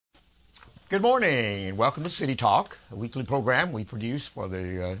Good morning. Welcome to City Talk, a weekly program we produce for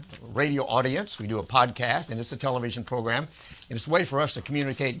the radio audience. We do a podcast, and it's a television program. And it's a way for us to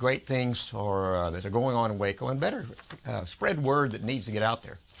communicate great things that are going on in Waco and better spread word that needs to get out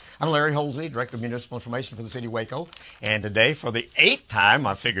there. I'm Larry Holsey, Director of Municipal Information for the City of Waco. And today, for the 8th time,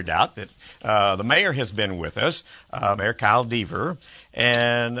 I figured out that the mayor has been with us, Mayor Kyle Deaver.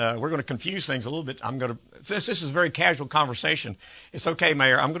 And we're going to confuse things a little bit. Since this is a very casual conversation, it's okay,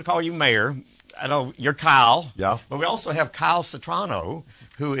 Mayor. I'm going to call you Mayor. I know you're Kyle. Yeah. But we also have Kyle Citrano,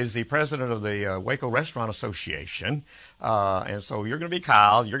 who is the president of the Waco Restaurant Association. And so you're going to be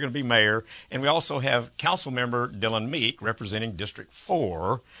Kyle, you're going to be Mayor. And we also have Councilmember Dillon Meek representing District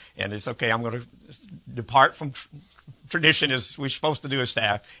 4. And it's okay, I'm going to depart from tradition as we're supposed to do as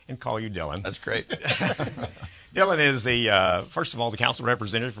staff and call you Dillon. That's great. Dillon is first of all, the council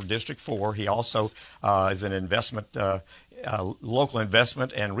representative for District 4. He also is an local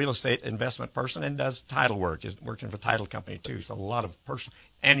investment and real estate investment person and does title work. Is working for a title company too. So a lot of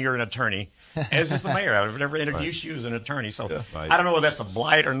and you're an attorney, as is the mayor. I've never introduced you as an attorney, so I don't know whether that's a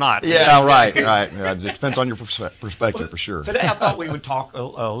blight or not. Yeah, right. Yeah, it depends on your perspective for sure. Today I thought we would talk a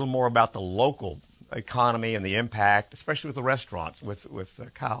little more about the local economy and the impact, especially with the restaurants, with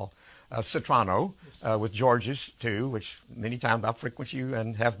Kyle Citrano, with George's too, which many times I frequent you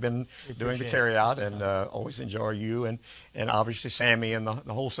and have been doing the carry out and always enjoy you and obviously Sammy and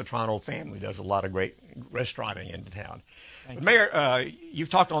the whole Citrano family does a lot of great restauranting in town. But Mayor, you've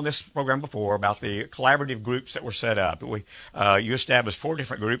talked on this program before about the collaborative groups that were set up. You established 4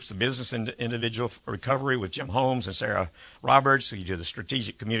 different groups: the business and individual recovery with Jim Holmes and Sarah Roberts. So you did the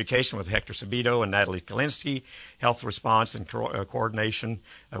strategic communication with Hector Sabito and Natalie Kalinsky, health response and coordination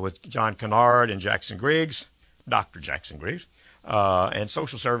with John Kennard and Jackson Griggs, Dr. Jackson Griggs, and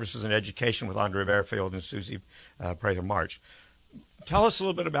social services and education with Andre Bearfield and Susie Prather March. Tell us a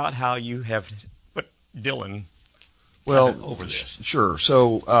little bit about how you have put Dillon over this. Sure.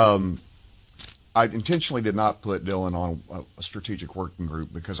 So I intentionally did not put Dillon on a strategic working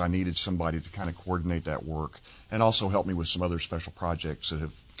group because I needed somebody to kind of coordinate that work and also help me with some other special projects that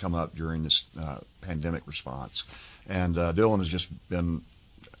have come up during this pandemic response. And Dillon has just been,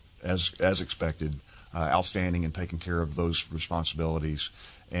 as expected, outstanding in taking care of those responsibilities,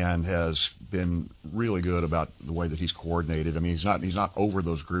 and has been really good about the way that he's coordinated. I mean, he's not over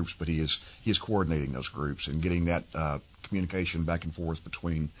those groups, but he is coordinating those groups and getting that communication back and forth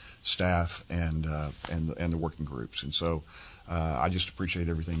between staff and the working groups. And so I just appreciate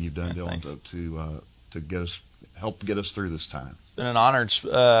everything you've done, Dillon, to help get us through this time. It's been an honor.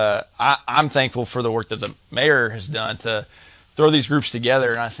 I'm thankful for the work that the mayor has done to throw these groups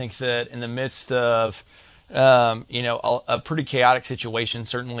together, and I think that in the midst of a pretty chaotic situation.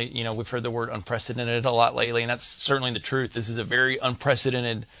 Certainly, we've heard the word unprecedented a lot lately, and that's certainly the truth. This is a very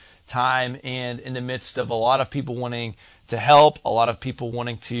unprecedented time, and in the midst of a lot of people wanting to help, a lot of people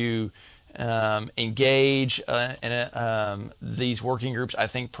wanting to engage in these working groups, I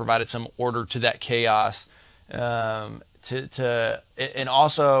think provided some order to that chaos, and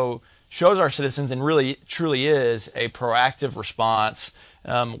also shows our citizens, and really truly is a proactive response.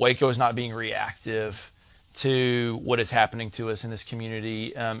 Waco is not being reactive to what is happening to us in this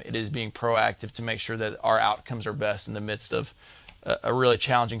community. It is being proactive to make sure that our outcomes are best in the midst of a really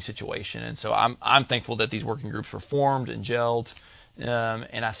challenging situation. And so I'm thankful that these working groups were formed and gelled.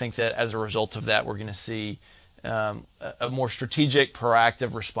 And I think that as a result of that, we're going to see a more strategic,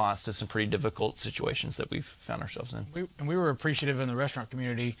 proactive response to some pretty difficult situations that we've found ourselves in. We were appreciative in the restaurant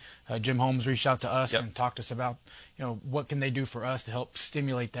community. Jim Holmes reached out to us and talked to us about, what can they do for us to help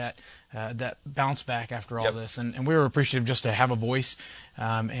stimulate that bounce back after all this. And we were appreciative just to have a voice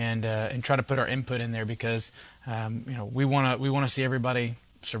and try to put our input in there because, we want to see everybody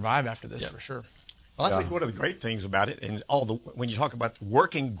survive after this for sure. Well, I think one of the great things about it, and when you talk about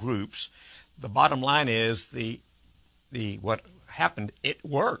working groups, the bottom line is what happened, it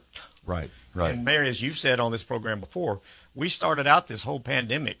worked. Right. And Mayor, as you've said on this program before, we started out this whole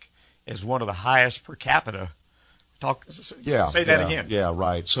pandemic as one of the highest per capita. Say that again. Yeah,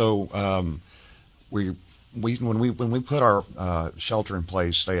 right. So when we put our shelter in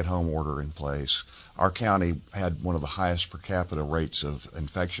place, stay-at-home order in place, our county had one of the highest per capita rates of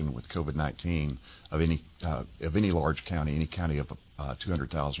infection with COVID-19 of any large county, any county of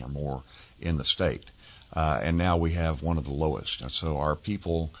 200,000 or more in the state. And now we have one of the lowest. And so our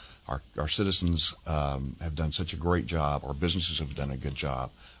people, our citizens have done such a great job. Our businesses have done a good job.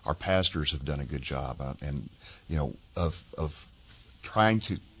 Our pastors have done a good job. Of trying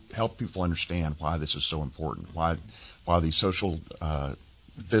to help people understand why this is so important, why these social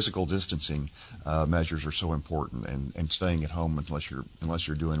physical distancing measures are so important, and staying at home unless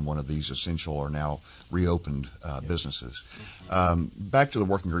you're doing one of these essential or now reopened businesses. Back to the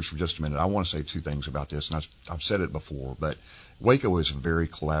working groups for just a minute. I want to say two things about this, and I've said it before, but Waco is a very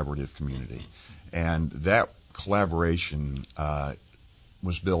collaborative community, and that collaboration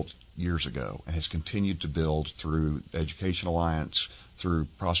was built years ago and has continued to build through the Education Alliance, through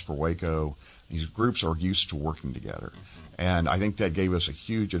Prosper Waco. These groups are used to working together. And I think that gave us a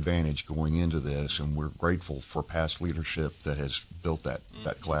huge advantage going into this, and we're grateful for past leadership that has built that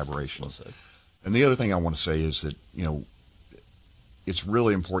collaboration. Well, and the other thing I want to say is that, it's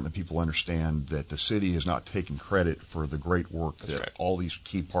really important that people understand that the city is not taking credit for the great work that all these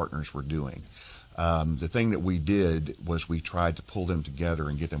key partners were doing. The thing that we did was we tried to pull them together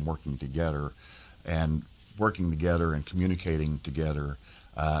and get them working together and communicating together.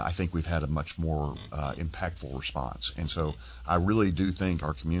 I think we've had a much more impactful response. And so I really do think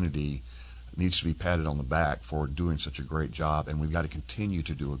our community needs to be patted on the back for doing such a great job, and we've got to continue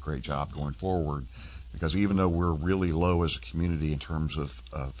to do a great job going forward, because even though we're really low as a community in terms of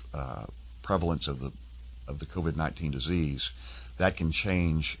prevalence of the COVID-19 disease, that can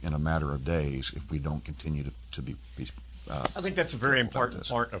change in a matter of days if we don't continue to be I think that's a very important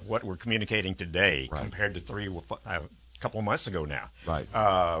part of what we're communicating today compared to a couple of months ago now. Right.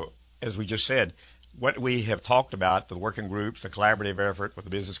 As we just said, what we have talked about, the working groups, the collaborative effort with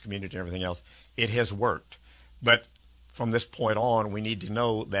the business community and everything else, it has worked. But from this point on, we need to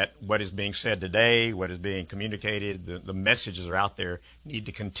know that what is being said today, what is being communicated, the messages are out there, need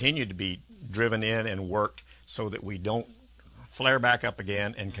to continue to be driven in and worked so that we don't flare back up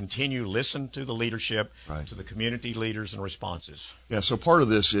again, and continue listen to the leadership, to the community leaders and responses. Yeah, so part of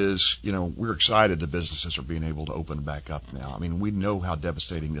this is, we're excited that businesses are being able to open back up now. I mean, we know how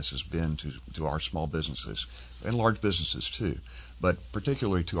devastating this has been to our small businesses and large businesses too, but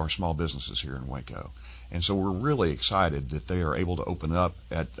particularly to our small businesses here in Waco. And so we're really excited that they are able to open up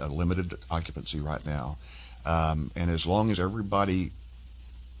at a limited occupancy right now. And as long as everybody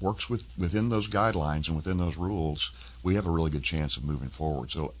works within those guidelines and within those rules, we have a really good chance of moving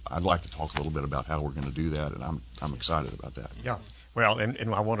forward. So I'd like to talk a little bit about how we're going to do that, and I'm excited about that. Yeah. Well,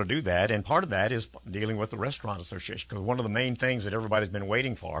 and I want to do that, and part of that is dealing with the Restaurant Association, because one of the main things that everybody's been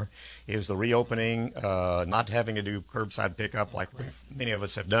waiting for is the reopening, not having to do curbside pickup like many of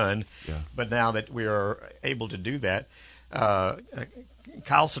us have done. Yeah. But now that we are able to do that,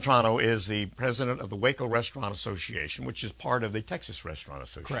 Kyle Citrano is the president of the Waco Restaurant Association, which is part of the Texas Restaurant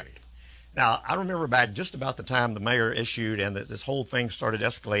Association. Correct. Now, I remember back just about the time the mayor issued and that this whole thing started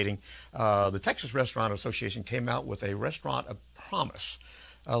escalating, the Texas Restaurant Association came out with a restaurant of promise,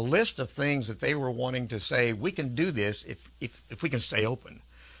 a list of things that they were wanting to say, we can do this if we can stay open.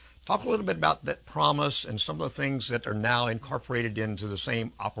 Talk a little bit about that promise and some of the things that are now incorporated into the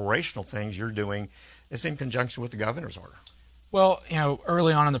same operational things you're doing that's in conjunction with the governor's order. Well,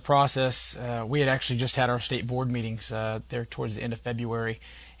 early on in the process, we had actually just had our state board meetings there towards the end of February,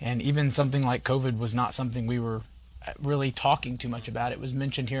 and even something like COVID was not something we were really talking too much about. It was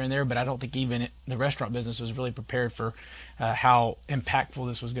mentioned here and there, but I don't think even the restaurant business was really prepared for how impactful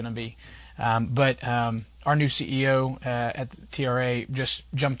this was going to be. But our new CEO at the TRA just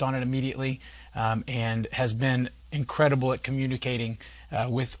jumped on it immediately and has been incredible at communicating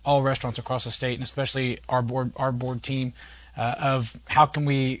with all restaurants across the state, and especially our board team. Of how can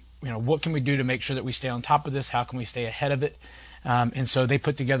we, what can we do to make sure that we stay on top of this? How can we stay ahead of it? And so they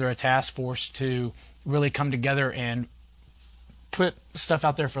put together a task force to really come together and put stuff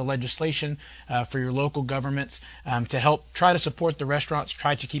out there for legislation, for your local governments, to help try to support the restaurants,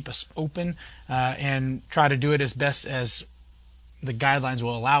 try to keep us open, and try to do it as best as the guidelines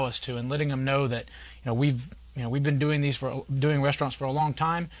will allow us to, and letting them know that, we've been doing restaurants for a long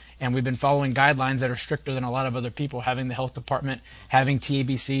time, and we've been following guidelines that are stricter than a lot of other people, having the health department, having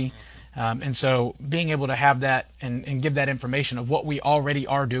TABC. And so being able to have that and give that information of what we already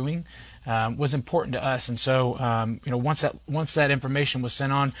are doing was important to us. And so, once that information was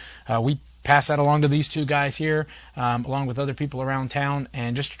sent on, we passed that along to these two guys here, along with other people around town,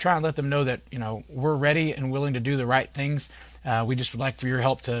 and just to try and let them know that, we're ready and willing to do the right things. We just would like for your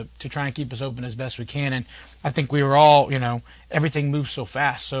help to try and keep us open as best we can. And I think we were all, everything moves so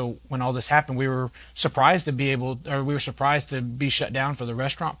fast. So when all this happened, we were surprised to be shut down for the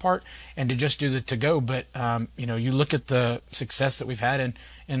restaurant part and to just do the to-go. But, you look at the success that we've had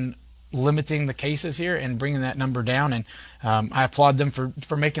in limiting the cases here and bringing that number down. And I applaud them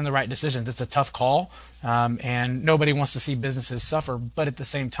for making the right decisions. It's a tough call, and nobody wants to see businesses suffer. But at the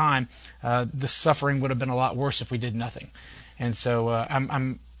same time, the suffering would have been a lot worse if we did nothing. And so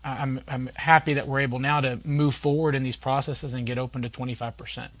I'm I'm happy that we're able now to move forward in these processes and get open to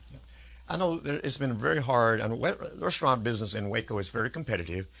 25%. I know it's been very hard. And the restaurant business in Waco is very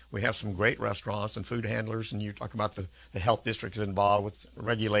competitive. We have some great restaurants and food handlers, and you talk about the health districts involved with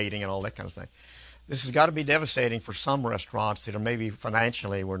regulating and all that kind of thing. This has got to be devastating for some restaurants that are maybe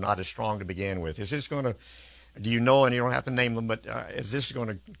financially were not as strong to begin with. Is this going to, do you know, and you don't have to name them, but is this going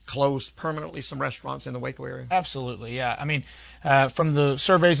to close permanently some restaurants in the Waco area? Absolutely, yeah. I mean, from the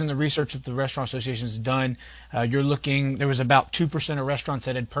surveys and the research that the Restaurant Association has done, you're looking, there was about 2% of restaurants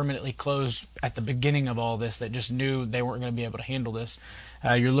that had permanently closed at the beginning of all this that just knew they weren't going to be able to handle this.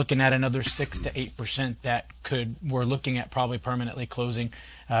 You're looking at another 6 to 8% that we're looking at probably permanently closing.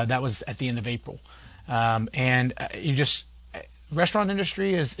 That was at the end of April. Restaurant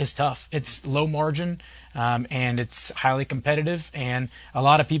industry is tough. It's low margin, and it's highly competitive. And a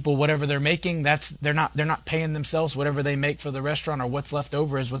lot of people, whatever they're making, they're not paying themselves. Whatever they make for the restaurant or what's left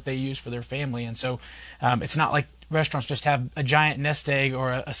over is what they use for their family. And so, it's not like restaurants just have a giant nest egg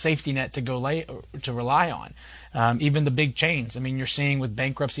or a safety net to rely on. Even the big chains. I mean, you're seeing with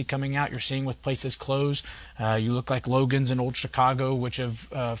bankruptcy coming out, you're seeing with places close. You look like Logan's in Old Chicago, which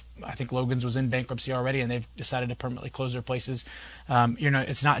I think Logan's was in bankruptcy already, and they've decided to permanently close their places.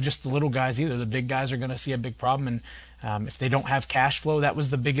 It's not just the little guys either. The big guys are going to see a big problem, and if they don't have cash flow, that was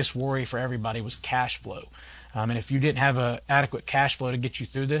the biggest worry for everybody, was cash flow. And if you didn't have a adequate cash flow to get you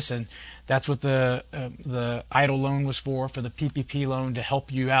through this, and that's what the EIDL loan was for the PPP loan, to help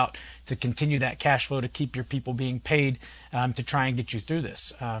you out, to continue that cash flow, to keep your people being paid, to try and get you through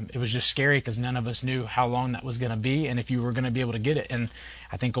this. It was just scary because none of us knew how long that was going to be and if you were going to be able to get it. And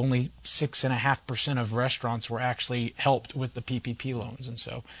I think only 6.5% of restaurants were actually helped with the PPP loans. And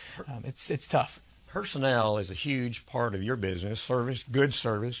so it's tough. Personnel is a huge part of your business, service, good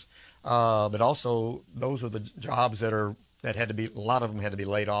service. But also those are the jobs that had to be, a lot of them had to be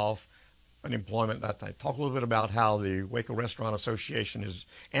laid off, unemployment, that thing. Talk a little bit about how the Waco Restaurant Association is,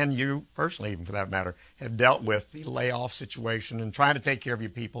 and you personally, even for that matter, have dealt with the layoff situation and trying to take care of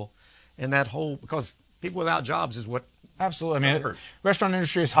your people, and that whole, because people without jobs is what. Absolutely. I mean, restaurant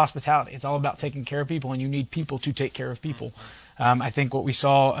industry is hospitality. It's all about taking care of people, and you need people to take care of people. I think what we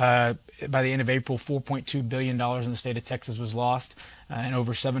saw by the end of April, $4.2 billion in the state of Texas was lost, and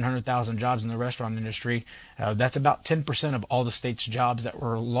over 700,000 jobs in the restaurant industry. That's about 10% of all the state's jobs that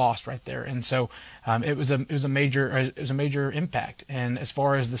were lost right there. And so it was a major impact. And as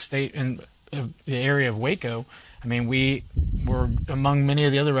far as the state and the area of Waco, I mean, we were among many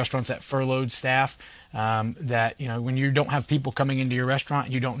of the other restaurants that furloughed staff. That, when you don't have people coming into your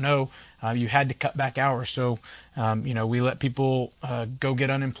restaurant, you don't know, you had to cut back hours. So, we let people go get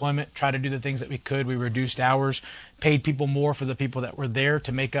unemployment, try to do the things that we could. We reduced hours, paid people more for the people that were there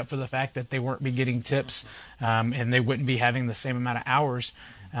to make up for the fact that they weren't be getting tips, and they wouldn't be having the same amount of hours.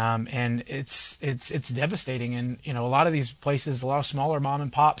 And it's devastating. And, a lot of these places, a lot of smaller mom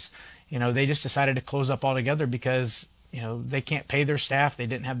and pops, they just decided to close up altogether because they can't pay their staff. They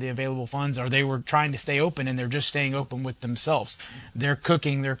didn't have the available funds, or they were trying to stay open and they're just staying open with themselves. They're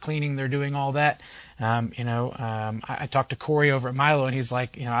cooking, they're cleaning, they're doing all that. I talked to Corey over at Milo, and he's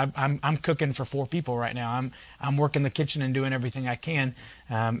like, I'm cooking for 4 people right now. I'm working the kitchen and doing everything I can.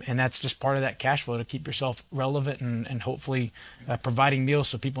 And that's just part of that cash flow to keep yourself relevant and hopefully providing meals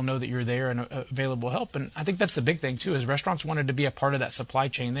so people know that you're there and available help. And I think that's the big thing too, is restaurants wanted to be a part of that supply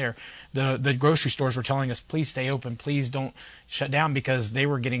chain there. The grocery stores were telling us, please stay open, please don't shut down, because they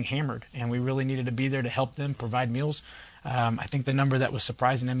were getting hammered, and we really needed to be there to help them provide meals. I think the number that was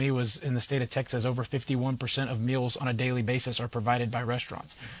surprising to me was in the state of Texas, over 51% of meals on a daily basis are provided by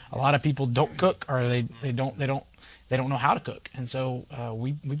restaurants. A lot of people don't cook, or they don't know how to cook, and so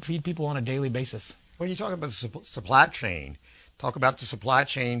we feed people on a daily basis. When you talk about the supply chain, talk about the supply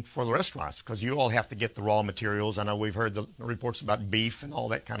chain for the restaurants, because you all have to get the raw materials. I know we've heard the reports about beef and all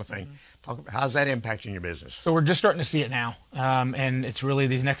that kind of thing. Talk about how's that impacting your business? So we're just starting to see it now, and it's really,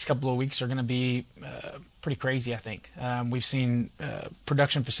 these next couple of weeks are going to be pretty crazy, I think. We've seen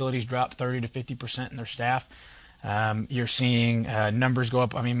production facilities drop 30 to 50% in their staff. You're seeing numbers go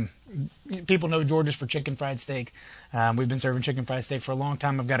up. I mean, people know George's for chicken fried steak. We've been serving chicken fried steak for a long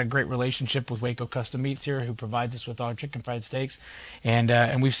time. I've got a great relationship with Waco Custom Meats here, who provides us with our chicken fried steaks,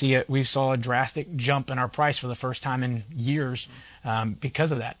 and we saw a drastic jump in our price for the first time in years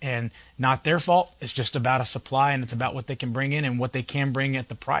because of that. And not their fault. It's just about a supply, and it's about what they can bring in and what they can bring at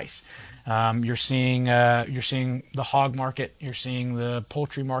the price. You're seeing the hog market. You're seeing the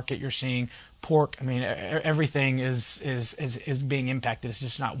poultry market. You're seeing pork. I mean, everything is being impacted. It's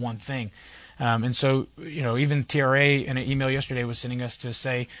just not one thing. And so, even TRA in an email yesterday was sending us to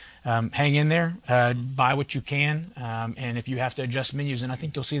say, hang in there, buy what you can, and if you have to adjust menus, and I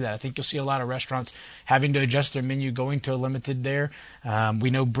think you'll see that. I think you'll see a lot of restaurants having to adjust their menu, going to a limited there. We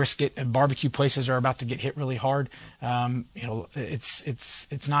know brisket and barbecue places are about to get hit really hard.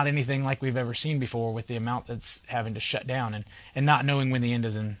 It's not anything like we've ever seen before with the amount that's having to shut down and not knowing when the end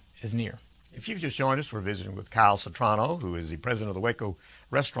is near. If you've just joined us, we're visiting with Kyle Citrano, who is the president of the Waco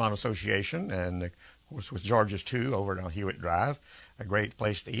Restaurant Association, and of course with George's too over on Hewitt Drive, a great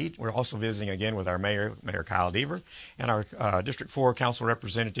place to eat. We're also visiting again with our mayor, Mayor Kyle Deaver, and our District 4 Council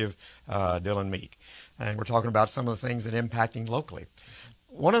Representative, Dillon Meek. And we're talking about some of the things that are impacting locally.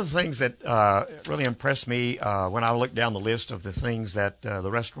 One of the things that really impressed me when I looked down the list of the things that the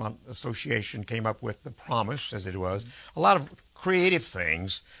Restaurant Association came up with, the promise, as it was, a lot of creative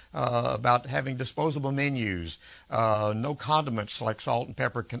things about having disposable menus, no condiments like salt and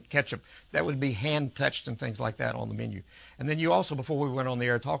pepper, ketchup. That would be hand-touched and things like that on the menu. And then you also, before we went on the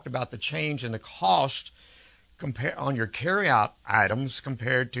air, talked about the change in the cost on your carry-out items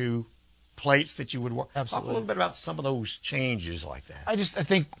compared to plates that you would want. Absolutely. Talk a little bit about some of those changes like that. I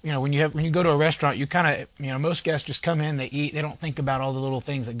think when you go to a restaurant, you kind of most guests just come in, they eat, they don't think about all the little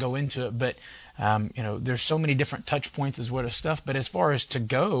things that go into it. But there's so many different touch points as well as stuff. But as far as to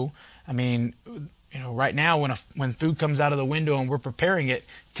go, I mean, right now when food comes out of the window and we're preparing it,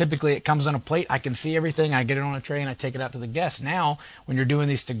 typically it comes on a plate. I can see everything. I get it on a tray and I take it out to the guests. Now, when you're doing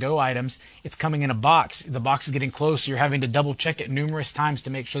these to-go items, it's coming in a box. The box is getting close. So you're having to double check it numerous times to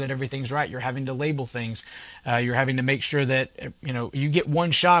make sure that everything's right. You're having to label things. You're having to make sure that you get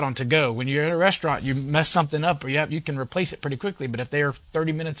one shot on to-go. When you're at a restaurant, you mess something up, or you can replace it pretty quickly. But if they're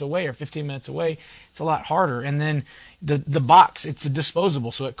 30 minutes away or 15 minutes away, it's a lot harder. And then the box, it's a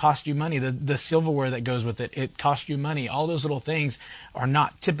disposable, so it costs you money. The silverware that goes with it costs you money. All those little things are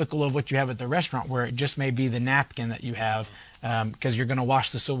not typical of what you have at the restaurant, where it just may be the napkin that you have, because you're going to wash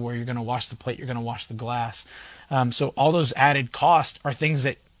the silverware, you're going to wash the plate, you're going to wash the glass. So all those added costs are things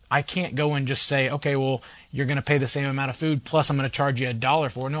that I can't go and just say, okay, well, you're going to pay the same amount of food, plus I'm going to charge you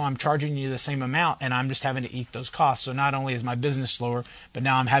 $1 for it. No, I'm charging you the same amount, and I'm just having to eat those costs. So not only is my business slower, but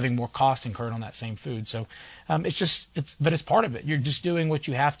now I'm having more cost incurred on that same food. So but it's part of it. You're just doing what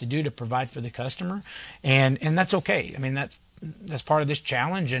you have to do to provide for the customer, and that's okay. I mean, that's part of this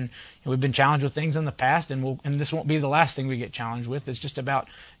challenge, and we've been challenged with things in the past, and this won't be the last thing we get challenged with. It's just about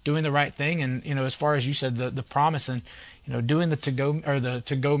doing the right thing, and as far as you said, the promise, and doing the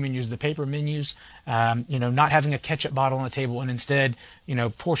to-go menus, the paper menus, not having a ketchup bottle on the table, and instead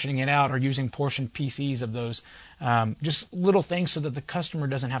portioning it out or using portioned PCs of those, just little things so that the customer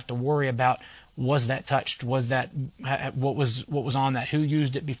doesn't have to worry about, was that touched? Was that what was on that? Who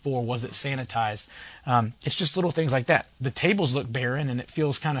used it before? Was it sanitized? It's just little things like that. The tables look barren and it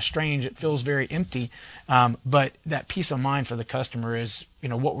feels kind of strange. It feels very empty. But that peace of mind for the customer is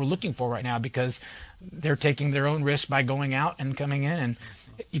what we're looking for right now, because they're taking their own risk by going out and coming in, and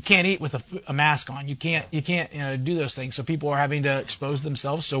you can't eat with a mask on. You can't do those things. So people are having to expose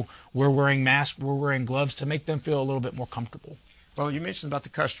themselves. So we're wearing masks, we're wearing gloves to make them feel a little bit more comfortable. Well, you mentioned about the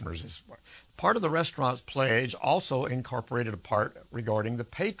customers. Part of the restaurant's pledge also incorporated a part regarding the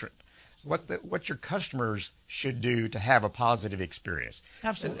patron, what your customers should do to have a positive experience.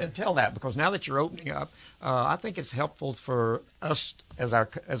 Absolutely. And tell that, because now that you're opening up, I think it's helpful for us as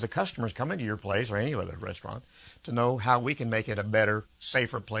a customers coming to your place or any other restaurant to know how we can make it a better,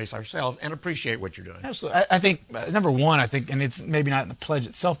 safer place ourselves and appreciate what you're doing. Absolutely. I think, number one, and it's maybe not in the pledge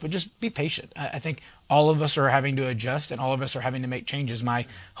itself, but just be patient. I think all of us are having to adjust, and all of us are having to make changes. My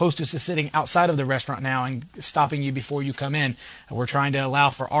hostess is sitting outside of the restaurant now and stopping you before you come in. We're trying to allow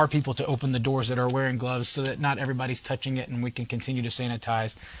for our people to open the doors that are wearing gloves so that not everybody's touching it, and we can continue to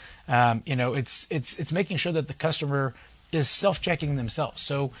sanitize. It's making sure that the customer is self-checking themselves.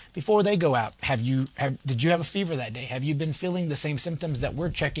 So before they go out, did you have a fever that day? Have you been feeling the same symptoms that we're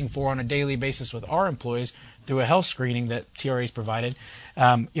checking for on a daily basis with our employees through a health screening that TRA's provided?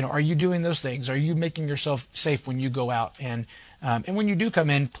 Are you doing those things? Are you making yourself safe when you go out? And when you do come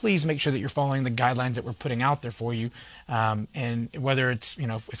in, please make sure that you're following the guidelines that we're putting out there for you. And whether it's,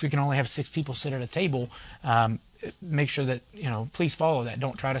 if we can only have 6 people sit at a table, make sure that, please follow that.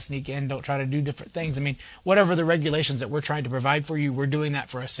 Don't try to sneak in. Don't try to do different things. I mean, whatever the regulations that we're trying to provide for you, we're doing that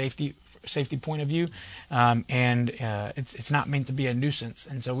for a safety point of view. It's not meant to be a nuisance.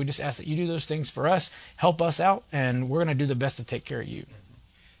 And so we just ask that you do those things for us, help us out, and we're going to do the best to take care of you.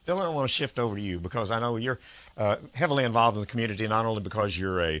 Dillon, I want to shift over to you, because I know you're heavily involved in the community, not only because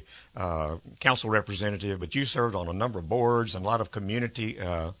you're a council representative, but you served on a number of boards and a lot of community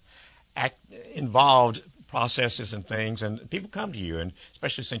involved processes and things, and people come to you, and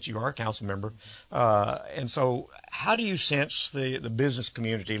especially since you are a council member. And so how do you sense the business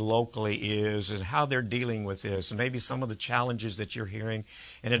community locally is, and how they're dealing with this, and maybe some of the challenges that you're hearing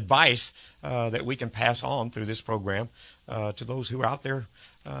and advice that we can pass on through this program to those who are out there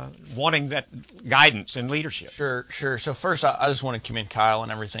wanting that guidance and leadership? Sure. So first, I just want to commend Kyle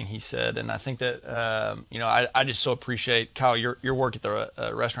and everything he said, and I think that I just so appreciate, Kyle, your work at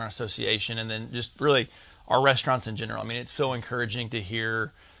the Restaurant Association, and then just really our restaurants in general. I mean, it's so encouraging to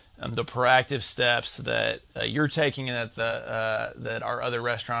hear the proactive steps that you're taking, and that our other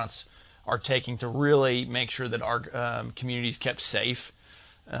restaurants are taking to really make sure that our community is kept safe.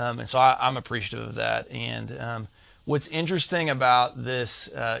 And so I'm appreciative of that. And what's interesting about this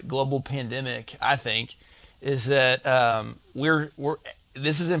global pandemic, I think, is that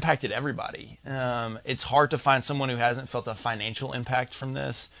this has impacted everybody. It's hard to find someone who hasn't felt a financial impact from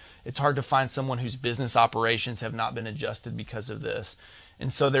this. It's hard to find someone whose business operations have not been adjusted because of this.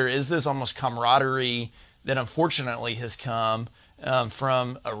 And so there is this almost camaraderie that unfortunately has come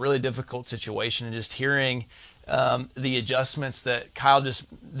from a really difficult situation, and just hearing the adjustments that Kyle just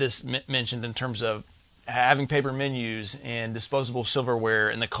mentioned in terms of having paper menus and disposable silverware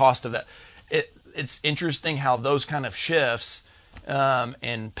and the cost of that. It's interesting how those kind of shifts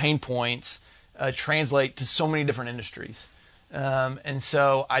and pain points translate to so many different industries. And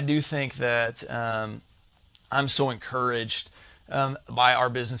so I do think that I'm so encouraged by our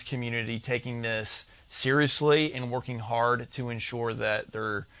business community taking this seriously and working hard to ensure that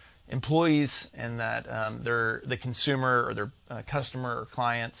their employees and that the consumer or their customer or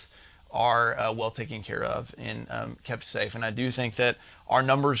clients are well taken care of and kept safe. And I do think that our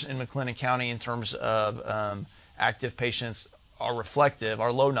numbers in McLennan County in terms of active patients are reflective.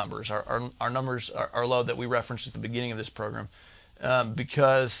 Our low numbers, our numbers are low that we referenced at the beginning of this program,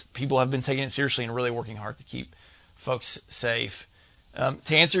 because people have been taking it seriously and really working hard to keep folks safe.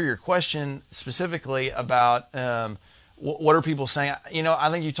 To answer your question specifically about what are people saying, I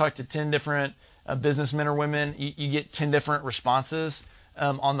think you talk to 10 different businessmen or women, you get 10 different responses.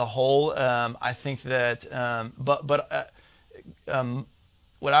 On the whole, I think that,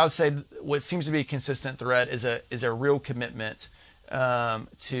 what I would say, what seems to be a consistent thread is a real commitment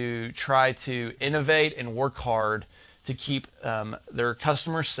to try to innovate and work hard to keep their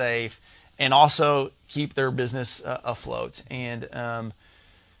customers safe and also keep their business afloat. And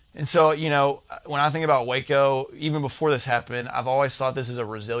so, when I think about Waco, even before this happened, I've always thought this is a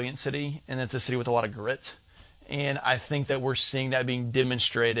resilient city, and it's a city with a lot of grit. And I think that we're seeing that being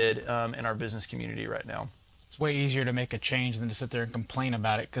demonstrated in our business community right now. It's way easier to make a change than to sit there and complain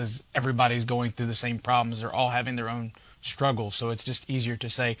about it, because everybody's going through the same problems. They're all having their own struggles. So it's just easier to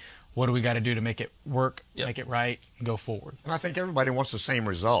say, what do we got to do to make it work, make it right, and go forward? And I think everybody wants the same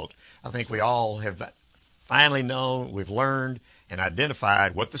result. I think we all have finally known, we've learned and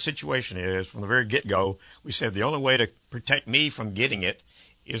identified what the situation is from the very get-go. We said the only way to protect me from getting it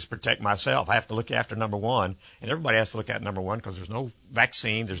is protect myself. I have to look after number one, and everybody has to look at number one, because there's no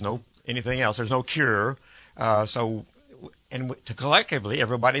vaccine, there's no anything else, there's no cure. To collectively,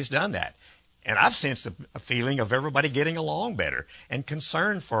 everybody's done that. And I've sensed a feeling of everybody getting along better, and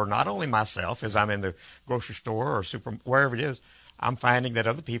concern for not only myself as I'm in the grocery store or wherever it is. I'm finding that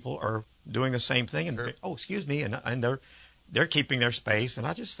other people are doing the same thing, and excuse me, and they're keeping their space. And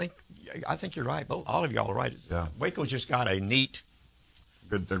I think you're right. All of y'all are right. Yeah. Waco's just got a neat,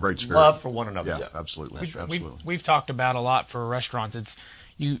 great spirit. love for one another. Yeah, absolutely. We've talked about a lot for restaurants. It's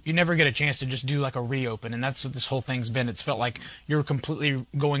you never get a chance to just do like a reopen, and that's what this whole thing's been. It's felt like you're completely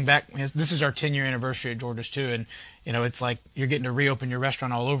going back. This is our 10-year anniversary at George's too, and it's like you're getting to reopen your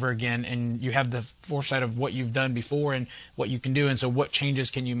restaurant all over again, and you have the foresight of what you've done before and what you can do, and so what changes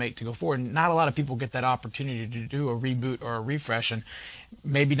can you make to go forward? And not a lot of people get that opportunity to do a reboot or a refresh, and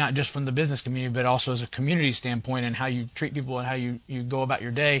maybe not just from the business community, but also as a community standpoint and how you treat people and how you go about your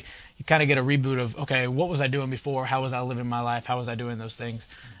day. You kind of get a reboot of, okay, what was I doing before? How was I living my life? How was I doing those things?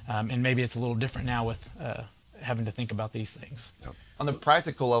 And maybe it's a little different now with having to think about these things. Yep. On the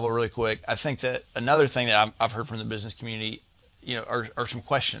practical level, really quick, I think that another thing that I've heard from the business community, are some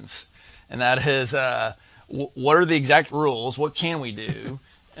questions, and that is, what are the exact rules? What can we do?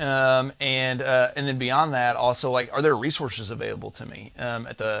 And then beyond that, also, like, are there resources available to me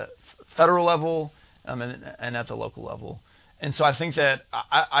at the federal level and at the local level? And so I think that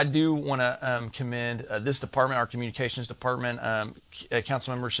I do want to commend this department, our communications department,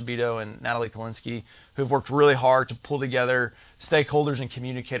 Councilmember Sabito and Natalie Kalinsky, who have worked really hard to pull together stakeholders and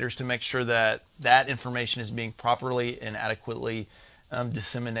communicators to make sure that that information is being properly and adequately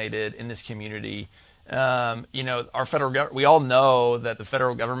disseminated in this community. Our federal government, we all know that the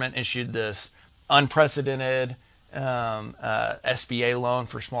federal government issued this unprecedented SBA loan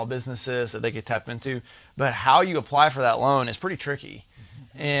for small businesses that they could tap into. But how you apply for that loan is pretty tricky.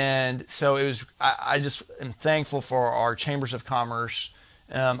 And so I just am thankful for our chambers of commerce.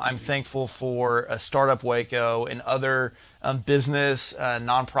 I'm thankful for Startup Waco and other business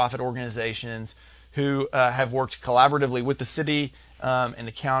nonprofit organizations who have worked collaboratively with the city and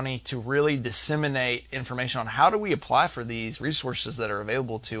the county to really disseminate information on how do we apply for these resources that are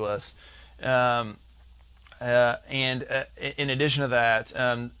available to us. And in addition to that,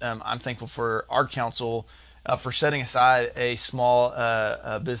 I'm thankful for our council for setting aside a small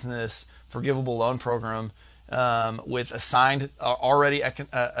business forgivable loan program with already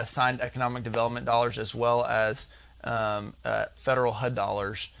assigned economic development dollars as well as federal HUD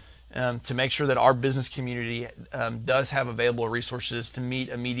dollars to make sure that our business community does have available resources to meet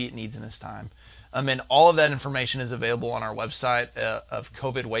immediate needs in this time. And all of that information is available on our website of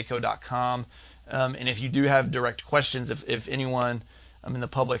covidwaco.com. And if you do have direct questions, if anyone in the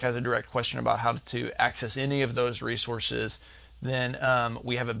public has a direct question about how to access any of those resources, then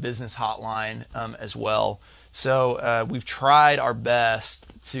we have a business hotline as well. So we've tried our best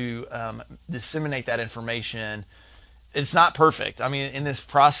to disseminate that information. It's not perfect. I mean, in this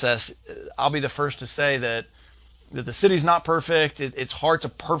process, I'll be the first to say that the city's not perfect. It's hard to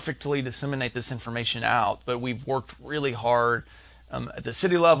perfectly disseminate this information out, but we've worked really hard at the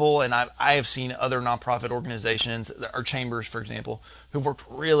city level, and I have seen other nonprofit organizations, our chambers, for example, who've worked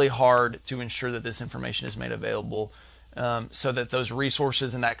really hard to ensure that this information is made available, so that those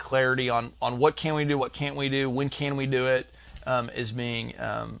resources and that clarity on what can we do, what can't we do, when can we do it, is being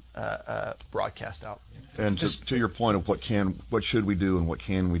broadcast out. And to your point of what should we do and what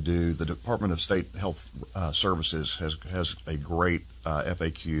can we do, the Department of State Health Services has a great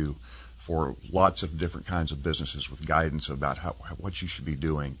FAQ for lots of different kinds of businesses with guidance about what you should be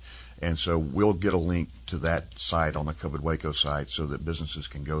doing. And so we'll get a link to that site on the COVID Waco site so that businesses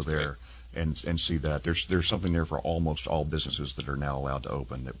can go there and see that. There's something there for almost all businesses that are now allowed to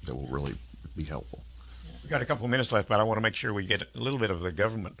open that will really be helpful. We've got a couple of minutes left, but I want to make sure we get a little bit of the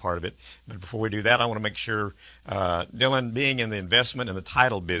government part of it. But before we do that, I want to make sure, Dillon, being in the investment and the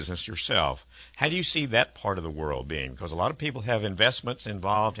title business yourself, how do you see that part of the world being? Because a lot of people have investments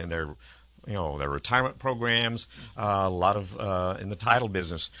involved in their retirement programs, a lot of in the title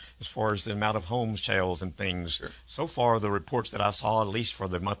business as far as the amount of home sales and things. Sure. So far, the reports that I saw, at least for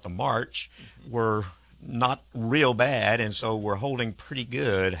the month of March, were not real bad, and so we're holding pretty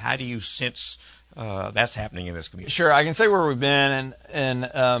good. How do you sense that's happening in this community? Sure, I can say where we've been,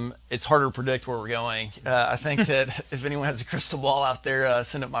 and it's harder to predict where we're going. I think that if anyone has a crystal ball out there,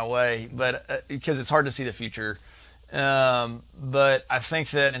 send it my way, but because it's hard to see the future. But I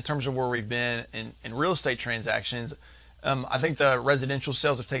think that in terms of where we've been in real estate transactions, I think the residential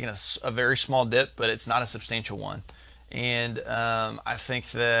sales have taken a very small dip, but it's not a substantial one. And I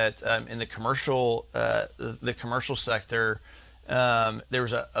think that in the commercial sector, there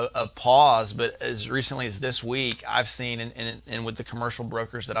was a pause, but as recently as this week, I've seen, and with the commercial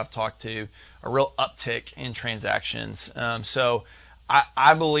brokers that I've talked to, a real uptick in transactions. So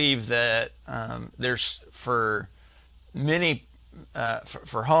I believe that there's for many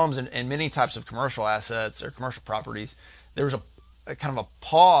for homes and many types of commercial assets or commercial properties, there was a kind of a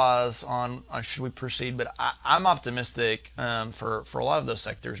pause on should we proceed, but I'm optimistic for a lot of those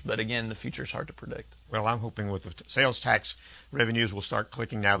sectors. But again, the future is hard to predict. Well, I'm hoping with the sales tax revenues will start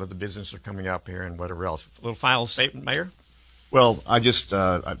clicking now that the businesses are coming up here and whatever else. A little final statement, Mayor? Well, I just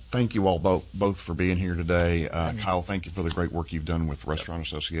I thank you all both for being here today. Kyle, thank you for the great work you've done with the Restaurant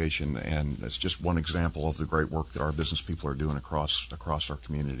Association, and it's just one example of the great work that our business people are doing across our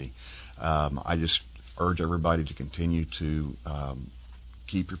community. I just urge everybody to continue to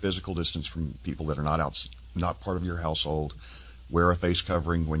keep your physical distance from people that are not part of your household. Wear a face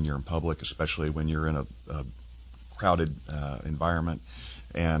covering when you're in public, especially when you're in a crowded environment.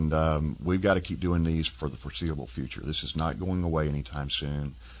 And we've got to keep doing these for the foreseeable future. This is not going away anytime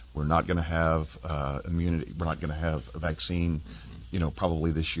soon. We're not going to have immunity. We're not going to have a vaccine,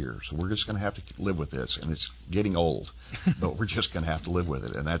 probably this year. So we're just going to have to live with this. And it's getting old, but we're just going to have to live with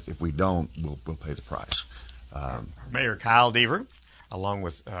it. And that if we don't, we'll pay the price. Mayor Kyle Deaver, along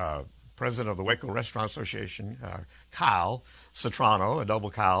with President of the Waco Restaurant Association, Kyle Citrano, a double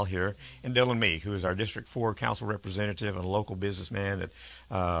Kyle here, and Dillon Meek, who is our District 4 Council representative and a local businessman that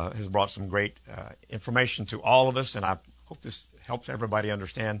has brought some great information to all of us. And I hope this helps everybody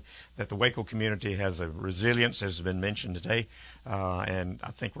understand that the Waco community has a resilience, as has been mentioned today. And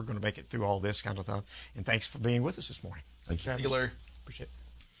I think we're going to make it through all this kind of stuff. And thanks for being with us this morning. Thank you. Thank you, Larry. Appreciate it.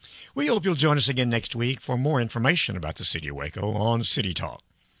 We hope you'll join us again next week for more information about the City of Waco on City Talk.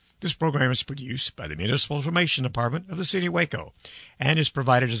 This program is produced by the Municipal Information Department of the City of Waco and is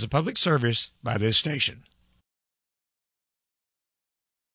provided as a public service by this station.